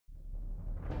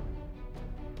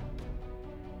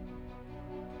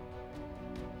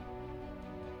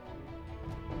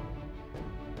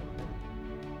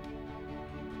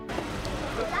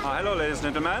Hello ladies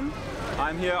and gentlemen,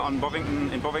 I'm here in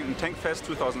Bovington Tank Fest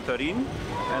 2013 and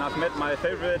I've met my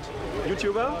favorite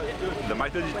YouTuber, the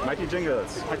Mighty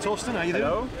Jingles. Hi Torsten, how you doing?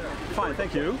 Hello, fine,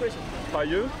 thank you. How are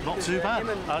you? Not too bad.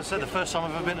 I said the first time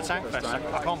I've ever been to Tank Fest.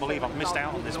 I can't believe I've missed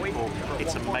out on this before.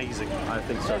 It's amazing. I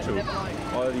think so too.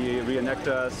 All the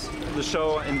reenactors, the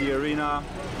show in the arena.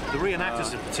 The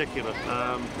reenactors in particular.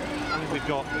 I mean, we've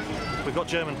got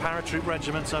German paratroop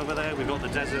regiments over there. We've got the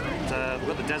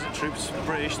desert troops, the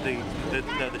British,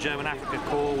 the German Africa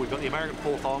Corps. We've got the American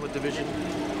 4th Armored Division,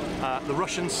 the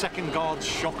Russian 2nd Guards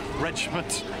Shock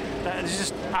Regiment. It's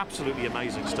just absolutely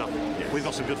amazing stuff. Yes. We've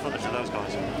got some good footage of those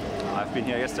guys. I've been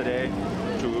here yesterday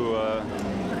to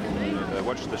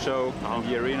watch the show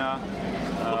in the arena.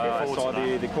 I saw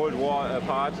the Cold War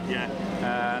part,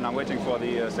 and I'm waiting for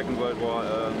the Second World War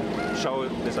show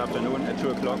this afternoon at 2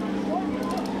 o'clock.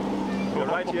 We're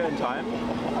right here in time.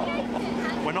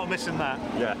 We're not missing that.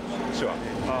 Yeah, sure.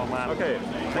 Oh man. Okay,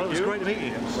 well, it was great to meet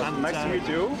you. Nice to meet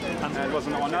you, and it was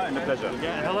an honor and a pleasure.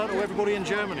 Yeah, and hello to everybody in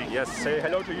Germany. Yes, say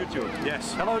hello to YouTube.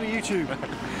 Yes, hello to YouTube.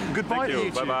 Goodbye to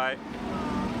YouTube. Bye bye.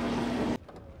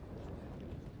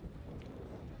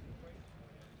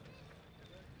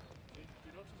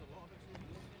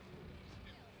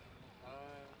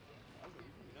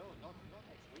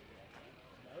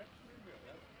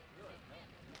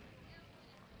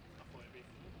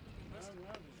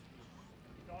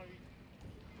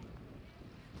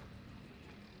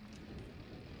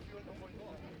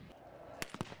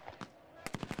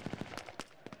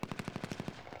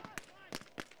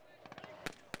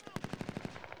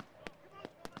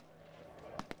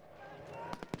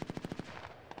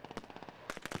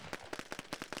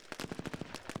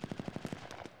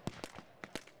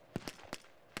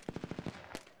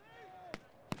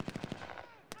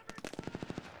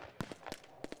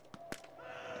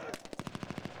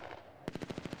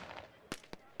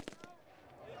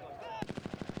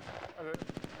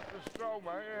 The strong,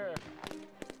 mate, yeah.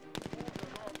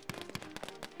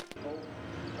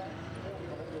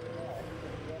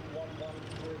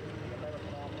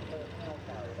 American Army 1st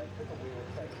Hellfire, they took a wheel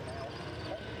section out.